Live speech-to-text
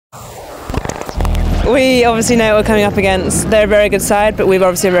We obviously know what we're coming up against. They're a very good side, but we're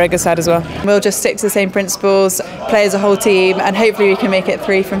obviously a very good side as well. We'll just stick to the same principles, play as a whole team, and hopefully we can make it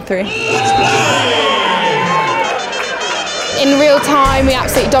 3 from 3. In real time, we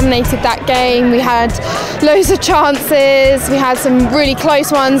absolutely dominated that game. We had loads of chances. We had some really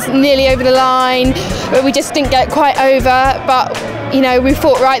close ones, nearly over the line, but we just didn't get quite over. But you know, we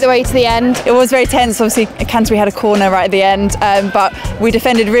fought right the way to the end. It was very tense. Obviously, Canterbury had a corner right at the end, but we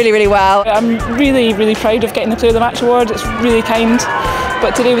defended really, really well. I'm really, really proud of getting the Player of the Match award. It's really kind.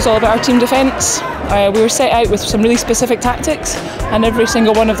 But today was all about our team defence. We were set out with some really specific tactics, and every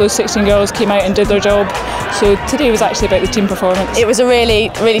single one of those 16 girls came out and did their job. So today was actually about the team performance. It was a really,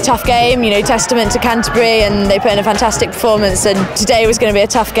 really tough game, you know, testament to Canterbury, and they put in a fantastic performance, and today was going to be a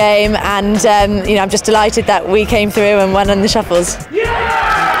tough game, and you know, I'm just delighted that we came through and won on the shuffles.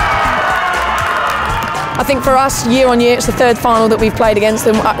 I think for us, year on year, it's the 3rd final that we've played against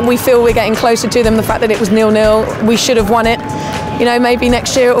them. We feel we're getting closer to them. The fact that it was 0-0, we should have won it. You know, maybe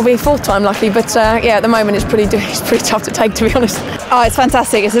next year it will be 4th time lucky, but yeah, at the moment it's pretty tough to take, to be honest. Oh, it's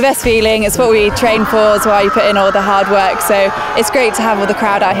fantastic. It's the best feeling. It's what we train for. It's why you put in all the hard work. So it's great to have all the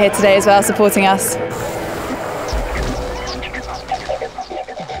crowd out here today as well, supporting us.